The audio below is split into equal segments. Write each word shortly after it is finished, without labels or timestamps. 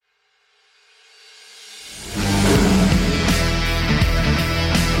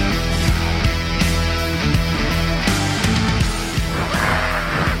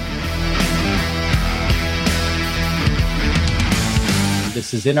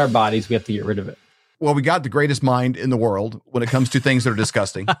is in our bodies. We have to get rid of it. Well, we got the greatest mind in the world when it comes to things that are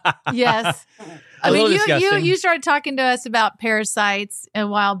disgusting. Yes. I A mean, little disgusting. you started talking to us about parasites a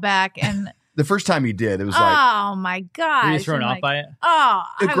while back, and The first time he did, it was like, oh my gosh. Were you thrown I'm off like, by it? Oh,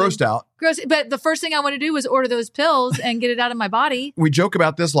 it I was grossed out. gross. But the first thing I want to do was order those pills and get it out of my body. We joke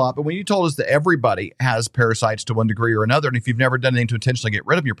about this a lot, but when you told us that everybody has parasites to one degree or another, and if you've never done anything to intentionally get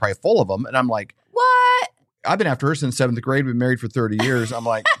rid of them, you're probably full of them. And I'm like, What? I've been after her since 7th grade. We've been married for 30 years. I'm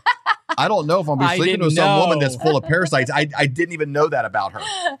like, I don't know if I'm I sleeping didn't with some woman know. that's full of parasites. I didn't even know that about her.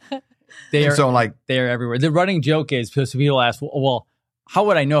 They And are, so I'm like, they are everywhere. The running joke is, because people ask, well, how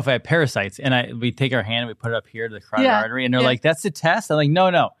would I know if I have parasites? And we take our hand and we put it up here to the carotid artery, and they're like, that's the test? I'm like,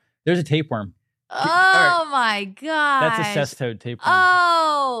 no. There's a tapeworm. Oh my God. That's a cestode tapeworm.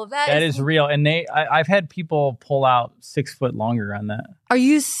 Oh, That is real. And I've had people pull out 6 foot longer on that. Are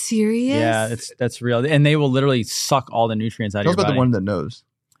you serious? Yeah, that's real. And they will literally suck all the nutrients out tell of us your about body. the one that knows.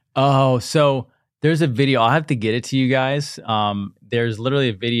 Oh, so there's a video. I'll have to get it to you guys. There's literally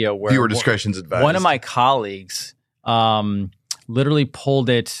a video where Viewer discretion's advised. one of my colleagues literally pulled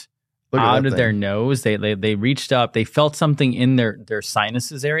it Look at out that of their thing. nose. They reached up. They felt something in their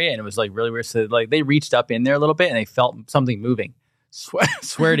sinuses area, and it was like really weird. So like they reached up in there a little bit, and they felt something moving.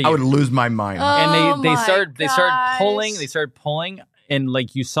 Swear to you. I would lose my mind. Oh, And they my started pulling. gosh. They started pulling, and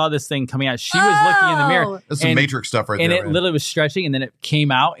like you saw this thing coming out. She was looking in the mirror. That's some and- Matrix stuff right and there. it man. literally was stretching, and then it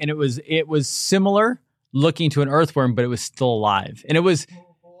came out, and it was similar looking to an earthworm, but it was still alive, and it was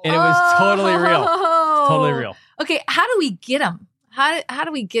totally real, totally real. Okay, how do we get them? How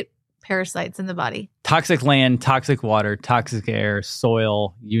do we get parasites in the body? Toxic land, toxic water, toxic air,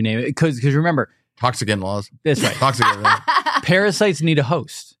 soil, you name it. Because remember, Toxic in-laws. that's right. Toxic everything. Parasites need a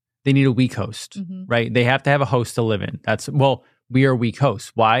host. They need a weak host, Mhm. right? They have to have a host to live in. We are weak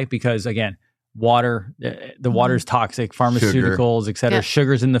hosts. Why? Because again, water, the water is toxic, pharmaceuticals, et cetera. Yeah.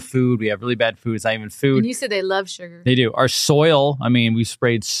 Sugar's in the food. We have really bad food. It's not even food. And you said they love sugar. They do. Our soil, I mean, we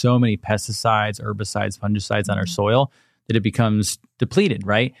sprayed so many pesticides, herbicides, fungicides on our soil that it becomes depleted,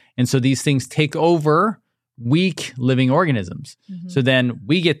 right? And so these things take over weak living organisms. So then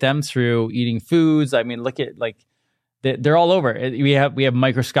we get them through eating foods. I mean, look at they're all over. We have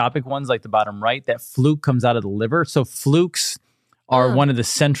microscopic ones like the bottom right. That fluke comes out of the liver. So flukes are one of the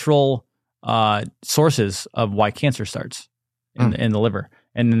central sources of why cancer starts in the liver.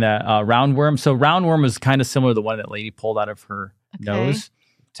 And then the roundworm. So roundworm is kind of similar to the one that lady pulled out of her nose.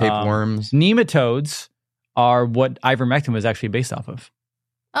 Tapeworms. Nematodes are what ivermectin was actually based off of.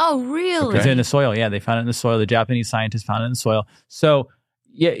 Oh, really? It's in the soil. Yeah, they found it in the soil. The Japanese scientists found it in the soil. So,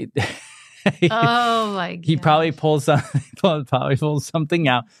 yeah. Oh my God. He probably pulled something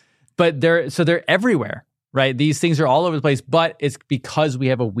out. But they're everywhere, right? These things are all over the place, but it's because we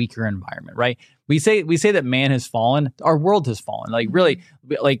have a weaker environment, right? We say that man has fallen, our world has fallen. Like really,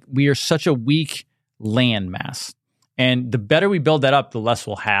 like we are such a weak land mass. And the better we build that up, the less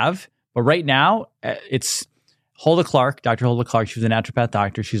we'll have. But right now, it's Hulda Clark, Dr. Hulda Clark. She was a naturopath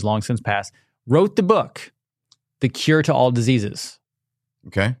doctor. She's long since passed. Wrote the book, The Cure to All Diseases.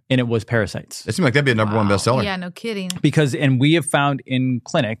 Okay. And it was parasites. It seemed like that'd be a number one bestseller. Yeah, no kidding. And we have found in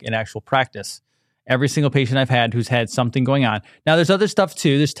clinic, in actual practice, every single patient I've had who's had something going on. Now, there's other stuff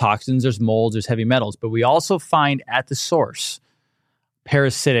too. There's toxins, there's molds, there's heavy metals. But we also find at the source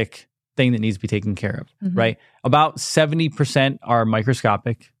parasitic thing that needs to be taken care of, right? About 70% are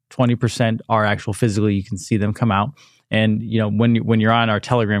microscopic. 20% are actual physically, you can see them come out. And, when you're on our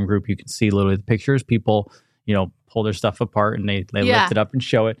Telegram group, you can see literally the pictures. People, pull their stuff apart and they lift it up and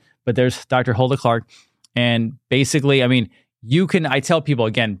show it. But there's Dr. Hulda Clark. And basically, I mean, I tell people,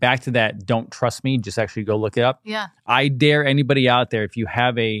 again, back to that, don't trust me, just actually go look it up. Yeah. I dare anybody out there, if you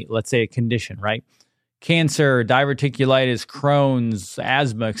have let's say a condition, right? Cancer, diverticulitis, Crohn's,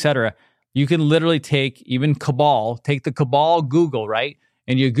 asthma, etc. You can literally take the Cabal Google, right?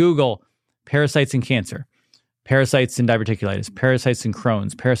 And you Google parasites in cancer, parasites in diverticulitis, parasites in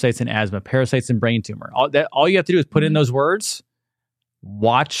Crohn's, parasites in asthma, parasites in brain tumor. All you have to do is put in those words,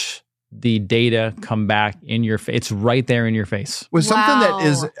 watch the data come back in your face. It's right there in your face. With something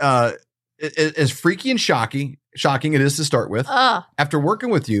that is as freaky and shocking it is to start with. After working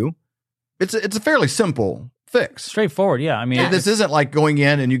with you, it's a fairly simple fix. Straightforward, yeah. I mean, This isn't like going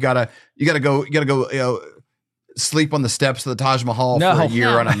in and you gotta go sleep on the steps of the Taj Mahal for a year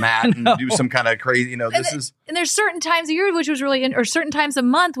on a mat and do some kind of crazy. And there's certain times a year which was really, or certain times a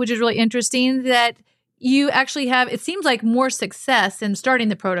month which is really interesting that you actually have. It seems like more success in starting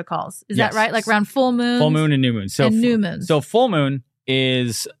the protocols. Is that right? Like around full moon, and new moon. So new moons. So full moon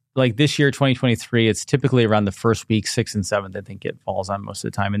is like this year, 2023. It's typically around the first week, 6th and 7th. I think it falls on most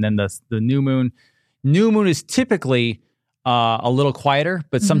of the time, and then the new moon. New moon is typically a little quieter,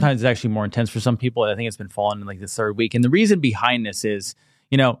 but sometimes it's actually more intense for some people. I think it's been falling in like the third week. And the reason behind this is,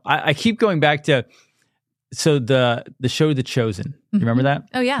 I keep going back to, so the show The Chosen. You remember that?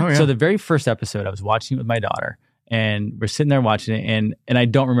 Oh yeah. So the very first episode, I was watching it with my daughter, and we're sitting there watching it, and I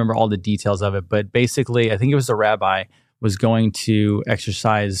don't remember all the details of it, but basically, I think it was the rabbi was going to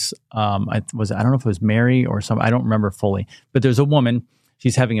exercise. I don't know if it was Mary or something. I don't remember fully, but there's a woman.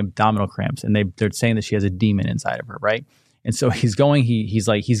 She's having abdominal cramps, and they're saying that she has a demon inside of her, right? And so he's going.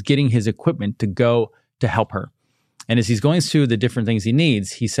 He's getting his equipment to go to help her, and as he's going through the different things he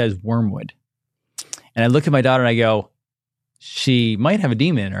needs, he says wormwood. And I look at my daughter and I go, she might have a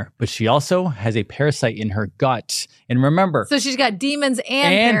demon in her, but she also has a parasite in her gut. And remember, so she's got demons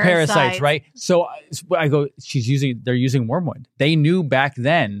and parasites, right? So I go, they're using wormwood. They knew back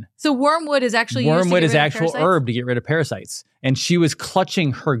then. So wormwood is actually actual herb to get rid of parasites. And she was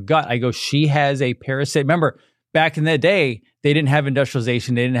clutching her gut. I go, she has a parasite. Remember, back in the day, they didn't have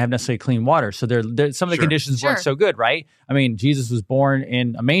industrialization. They didn't have necessarily clean water. So some of the conditions weren't so good, right? I mean, Jesus was born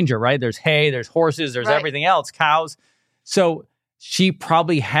in a manger, right? There's hay, there's horses, there's everything else, cows. So she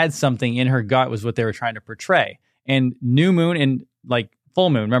probably had something in her gut was what they were trying to portray. And new moon and like full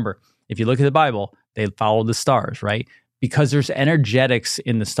moon, remember, if you look at the Bible, they follow the stars, right? Because there's energetics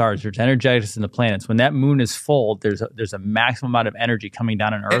in the stars. There's energetics in the planets. When that moon is full, there's a maximum amount of energy coming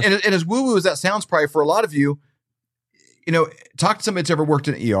down on Earth. And as woo-woo as that sounds probably for a lot of you, talk to somebody that's ever worked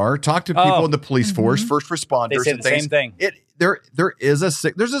in ER, talk to people in the police force, first responders. They say the same thing. There's a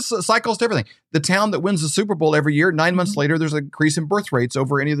cycles to everything. The town that wins the Super Bowl every year, 9 months later, there's an increase in birth rates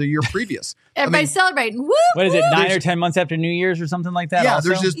over any of the year previous. Everybody's celebrating. Woo, what is it? 9 or 10 months after New Year's or something like that? Yeah, also?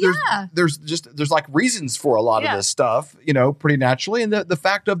 there's like reasons for a lot of this stuff, pretty naturally. And the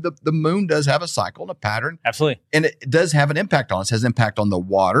fact of the moon does have a cycle and a pattern. Absolutely. And it does have an impact on us. It has impact on the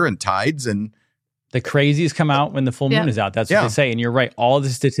water and tides and the crazies come out when the full moon is out. That's what they say. And you're right. All the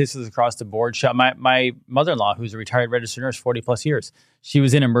statistics across the board show. My mother-in-law, who's a retired registered nurse, 40 plus years, she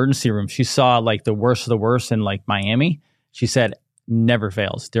was in emergency room. She saw like the worst of the worst in like Miami. She said, never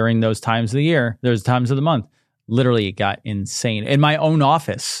fails. During those times of the year, those times of the month, literally it got insane. In my own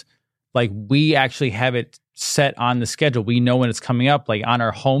office, like we actually have it set on the schedule. We know when it's coming up, like on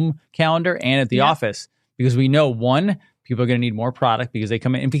our home calendar and at the office, because we know people are going to need more product because they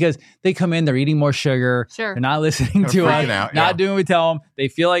come in. And because they come in, they're eating more sugar. Sure. They're not listening to us, not doing what we tell them. They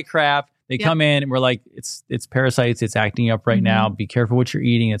feel like crap. They come in and we're like, it's parasites. It's acting up right now. Be careful what you're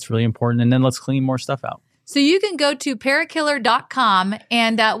eating. It's really important. And then let's clean more stuff out. So you can go to parakiller.com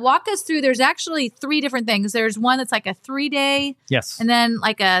and walk us through. There's actually 3 different things. There's one that's like a 3-day. Yes. And then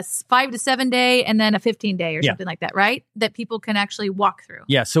like a 5 to 7 day and then a 15-day or something like that, right? That people can actually walk through.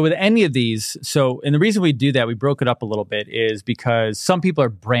 Yeah. So with any of these, and the reason we do that, we broke it up a little bit, is because some people are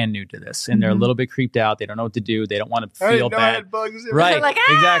brand new to this and they're a little bit creeped out. They don't know what to do. They don't want to feel bad. I had bugs right. Like,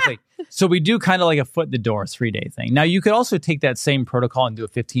 exactly. So we do kind of like a foot in the door 3-day thing. Now you could also take that same protocol and do a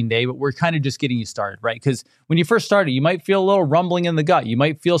 15-day, but we're kind of just getting you started, right? Because when you first started, you might feel a little rumbling in the gut. You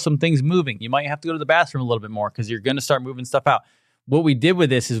might feel some things moving. You might have to go to the bathroom a little bit more because you're going to start moving stuff out. What we did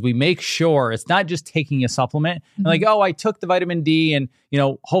with this is we make sure it's not just taking a supplement and like, oh, I took the vitamin D and,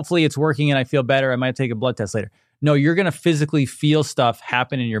 hopefully it's working and I feel better. I might take a blood test later. No, you're going to physically feel stuff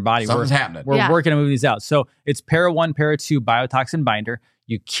happen in your body. Something's happening. We're working to move these out. So it's Para 1, Para 2 biotoxin binder.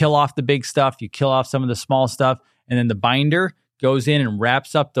 You kill off the big stuff. You kill off some of the small stuff. And then the binder goes in and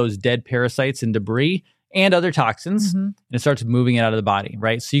wraps up those dead parasites and debris and other toxins. And it starts moving it out of the body,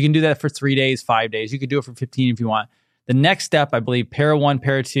 right? So you can do that for 3 days, 5 days. You could do it for 15 if you want. The next step, I believe, Para 1,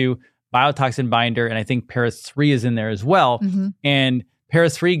 Para 2, biotoxin binder. And I think Para 3 is in there as well. And Para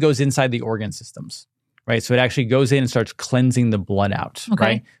 3 goes inside the organ systems. Right. So it actually goes in and starts cleansing the blood out,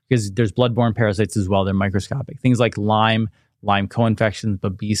 right? Because there's bloodborne parasites as well. They're microscopic. Things like Lyme co-infections,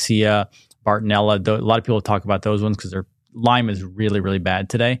 Babesia, Bartonella. A lot of people talk about those ones because Lyme is really, really bad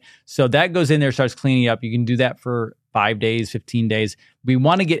today. So that goes in there, starts cleaning up. You can do that for 5 days, 15 days. We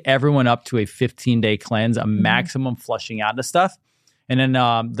want to get everyone up to a 15-day cleanse, a maximum flushing out of stuff. And then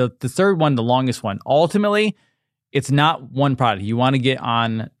the third one, the longest one, ultimately, it's not one product. You want to get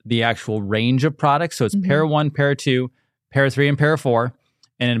on the actual range of products. So it's Para 1, Para 2, Para 3, and Para 4,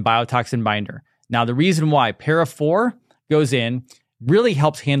 and then biotoxin binder. Now, the reason why Para 4 goes in really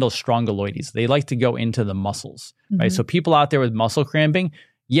helps handle strongyloides. They like to go into the muscles, right? So people out there with muscle cramping,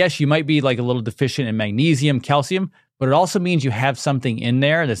 yes, you might be like a little deficient in magnesium, calcium, but it also means you have something in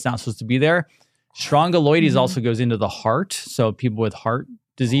there that's not supposed to be there. Strongyloides also goes into the heart. So people with heart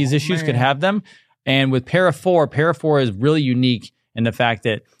disease issues could have them. And with Para 4 is really unique in the fact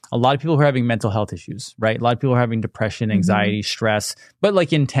that a lot of people are having mental health issues, right? A lot of people are having depression, anxiety, stress, but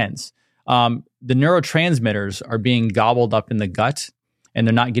like intense. the neurotransmitters are being gobbled up in the gut and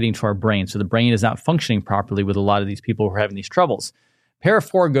they're not getting to our brain. So the brain is not functioning properly with a lot of these people who are having these troubles. Para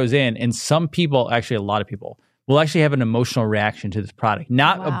 4 goes in, and some people, actually a lot of people, will actually have an emotional reaction to this product.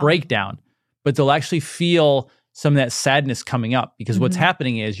 Not a breakdown, but they'll actually feel some of that sadness coming up, because what's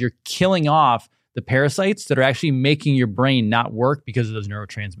happening is you're killing off the parasites that are actually making your brain not work because of those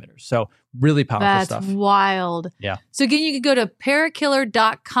neurotransmitters. So really powerful stuff. That's wild. Yeah. So again, you can go to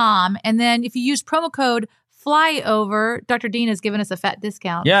parakiller.com, and then if you use promo code FLYOVER, Dr. Dean has given us a fat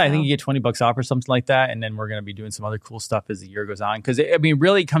discount. Yeah, so I think you get $20 off or something like that. And then we're going to be doing some other cool stuff as the year goes on. Because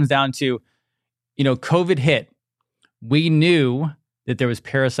really comes down to, COVID hit. We knew that there was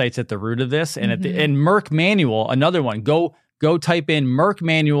parasites at the root of this. And and Merck Manual, another one, go type in Merck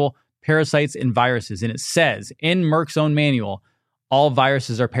Manual, parasites and viruses. And it says in Merck's own manual, all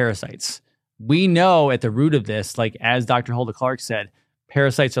viruses are parasites. We know at the root of this, like as Dr. Hulda Clark said,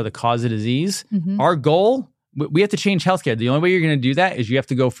 parasites are the cause of disease. Our goal, we have to change healthcare. The only way you're going to do that is you have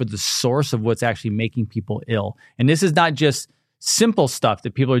to go for the source of what's actually making people ill. And this is not just simple stuff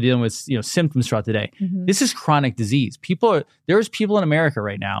that people are dealing with, symptoms throughout the day. This is chronic disease. There's people in America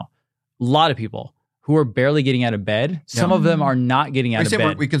right now, a lot of people who are barely getting out of bed. Some of them are not getting out of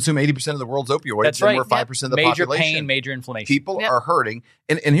bed. We consume 80% of the world's opioids. That's right. And we're 5% of the major population. Pain, major inflammation. People are hurting.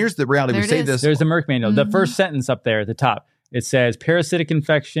 And here's the reality. We say this. There's the Merck Manual. The first sentence up there at the top. It says parasitic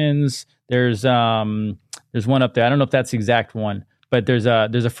infections. There's one up there. I don't know if that's the exact one, but there's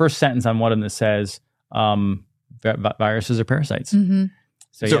a first sentence on one of them that says viruses are parasites.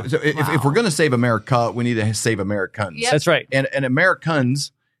 So if we're going to save America, we need to save Americans. That's right. And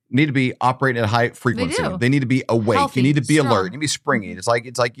Americans need to be operating at a high frequency. They need to be awake. Healthy, you need to be strong. alert. You need to be springy. It's like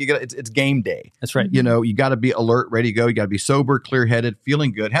it's game day. That's right. You got to be alert, ready to go. You got to be sober, clear-headed,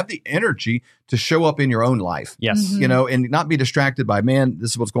 feeling good. Have the energy to show up in your own life. Yes. And not be distracted by, man,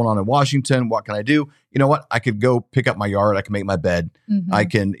 this is what's going on in Washington. What can I do? You know what? I could go pick up my yard. I can make my bed. I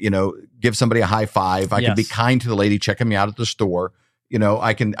can, give somebody a high five. I can be kind to the lady checking me out at the store.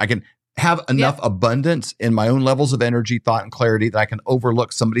 I can have enough abundance in my own levels of energy, thought, and clarity that I can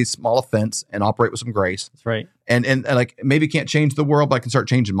overlook somebody's small offense and operate with some grace. That's right. And like maybe can't change the world, but I can start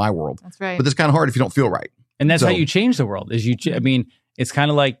changing my world. That's right. But it's kind of hard if you don't feel right. And that's how you change the world. It's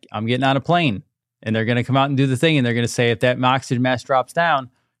kind of like I'm getting on a plane and they're going to come out and do the thing. And they're going to say, if that oxygen mask drops down,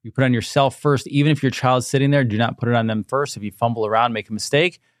 you put on yourself first. Even if your child's sitting there, do not put it on them first. If you fumble around, make a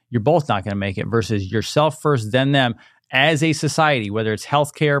mistake, you're both not going to make it, versus yourself first, then them. As a society, whether it's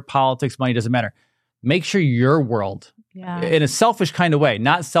healthcare, politics, money, doesn't matter. Make sure your world, in a selfish kind of way,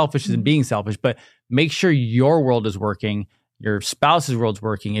 not selfish as in being selfish, but make sure your world is working, your spouse's world's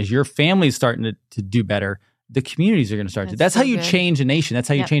working, as your family's starting to do better, the communities are going to start to. That's how you change a nation. That's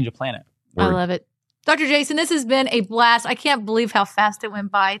how you change a planet. I love it. Dr. Jason, this has been a blast. I can't believe how fast it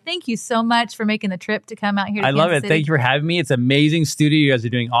went by. Thank you so much for making the trip to come out here to I love it. Kansas City. Thank you for having me. It's an amazing studio. You guys are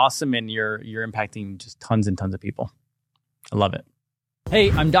doing awesome, and you're impacting just tons and tons of people. I love it.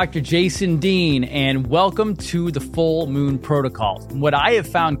 Hey, I'm Dr. Jason Dean, and welcome to the Full Moon Protocol. What I have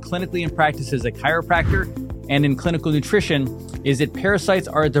found clinically in practice as a chiropractor and in clinical nutrition is that parasites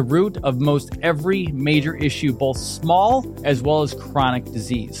are at the root of most every major issue, both small as well as chronic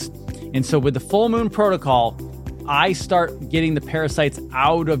disease. And so with the Full Moon Protocol, I start getting the parasites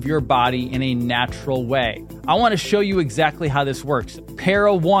out of your body in a natural way. I want to show you exactly how this works.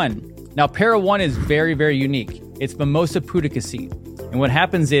 Para 1. Now, Para 1 is very, very unique. It's Mimosa pudica seed. And what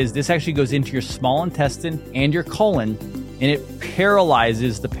happens is this actually goes into your small intestine and your colon, and it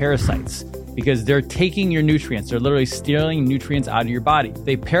paralyzes the parasites because they're taking your nutrients. They're literally stealing nutrients out of your body.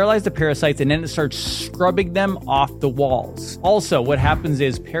 They paralyze the parasites, and then it starts scrubbing them off the walls. Also, what happens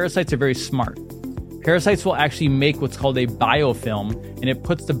is parasites are very smart. Parasites will actually make what's called a biofilm, and it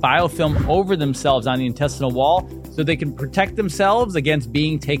puts the biofilm over themselves on the intestinal wall so they can protect themselves against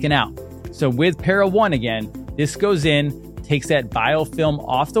being taken out. So with Para 1 again, this goes in, takes that biofilm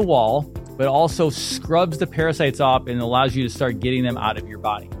off the wall, but also scrubs the parasites off and allows you to start getting them out of your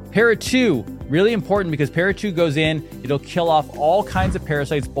body. Para 2, really important because Para 2 goes in, it'll kill off all kinds of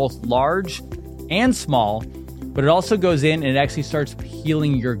parasites, both large and small, but it also goes in and it actually starts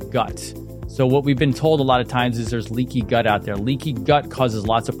healing your gut. So what we've been told a lot of times is there's leaky gut out there. Leaky gut causes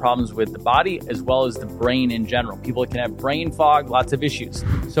lots of problems with the body as well as the brain in general. People can have brain fog, lots of issues.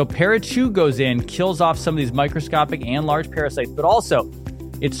 So Para 2 goes in, kills off some of these microscopic and large parasites, but also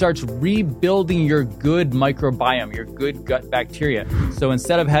it starts rebuilding your good microbiome, your good gut bacteria. So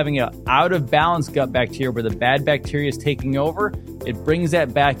instead of having an out of balance gut bacteria where the bad bacteria is taking over, it brings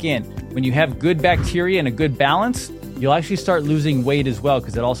that back in. When you have good bacteria and a good balance, you'll actually start losing weight as well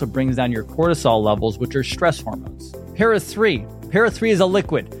because it also brings down your cortisol levels, which are stress hormones. Para 3 is a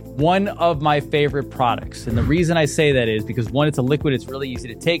liquid. one of my favorite products. And the reason I say that is because, one, it's a liquid, it's really easy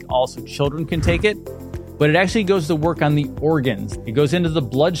to take. Also, children can take it. But it actually goes to work on the organs. It goes into the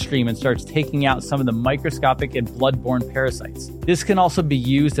bloodstream and starts taking out some of the microscopic and bloodborne parasites. This can also be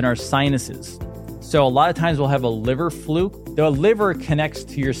used in our sinuses. So a lot of times we'll have a liver fluke. The liver connects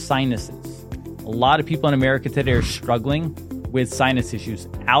to your sinuses. A lot of people in America today are struggling with sinus issues,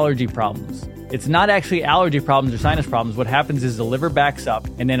 allergy problems. It's not actually allergy problems or sinus problems. What happens is the liver backs up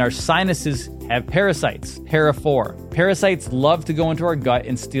and then our sinuses have parasites, Para4. Parasites love to go into our gut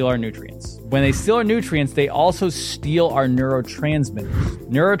and steal our nutrients. When they steal our nutrients, they also steal our neurotransmitters.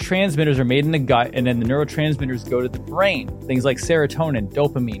 Neurotransmitters are made in the gut, and then the neurotransmitters go to the brain. Things like serotonin,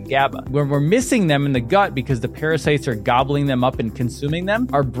 dopamine, GABA. When we're missing them in the gut because the parasites are gobbling them up and consuming them,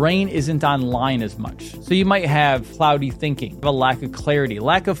 our brain isn't online as much. So you might have cloudy thinking, a lack of clarity,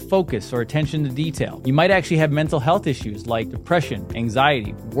 lack of focus or attention to detail. You might actually have mental health issues like depression,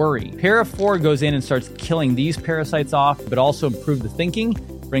 anxiety, worry. Para4 goes in and starts killing these parasites off, but also improve the thinking,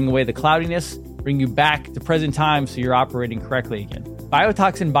 bring away the cloudiness, bring you back to present time so you're operating correctly again.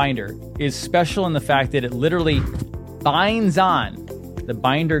 Biotoxin binder is special in the fact that it literally binds on. The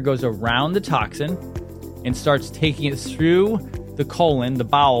binder goes around the toxin and starts taking it through the colon, the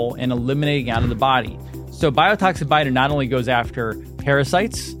bowel, and eliminating out of the body. So biotoxin binder not only goes after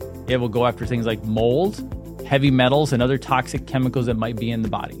parasites, it will go after things like mold, heavy metals, and other toxic chemicals that might be in the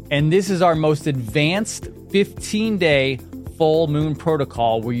body. And this is our most advanced 15-day full moon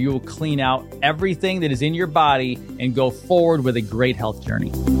protocol where you will clean out everything that is in your body and go forward with a great health journey.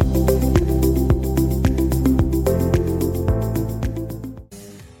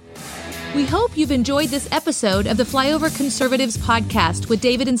 We hope you've enjoyed this episode of the Flyover Conservatives podcast with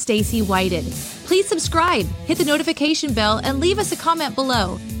David and Stacy Whited. Please subscribe, hit the notification bell, and leave us a comment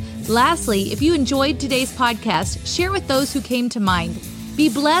below. Lastly, if you enjoyed today's podcast, share with those who came to mind. Be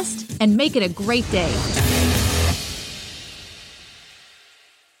blessed and make it a great day.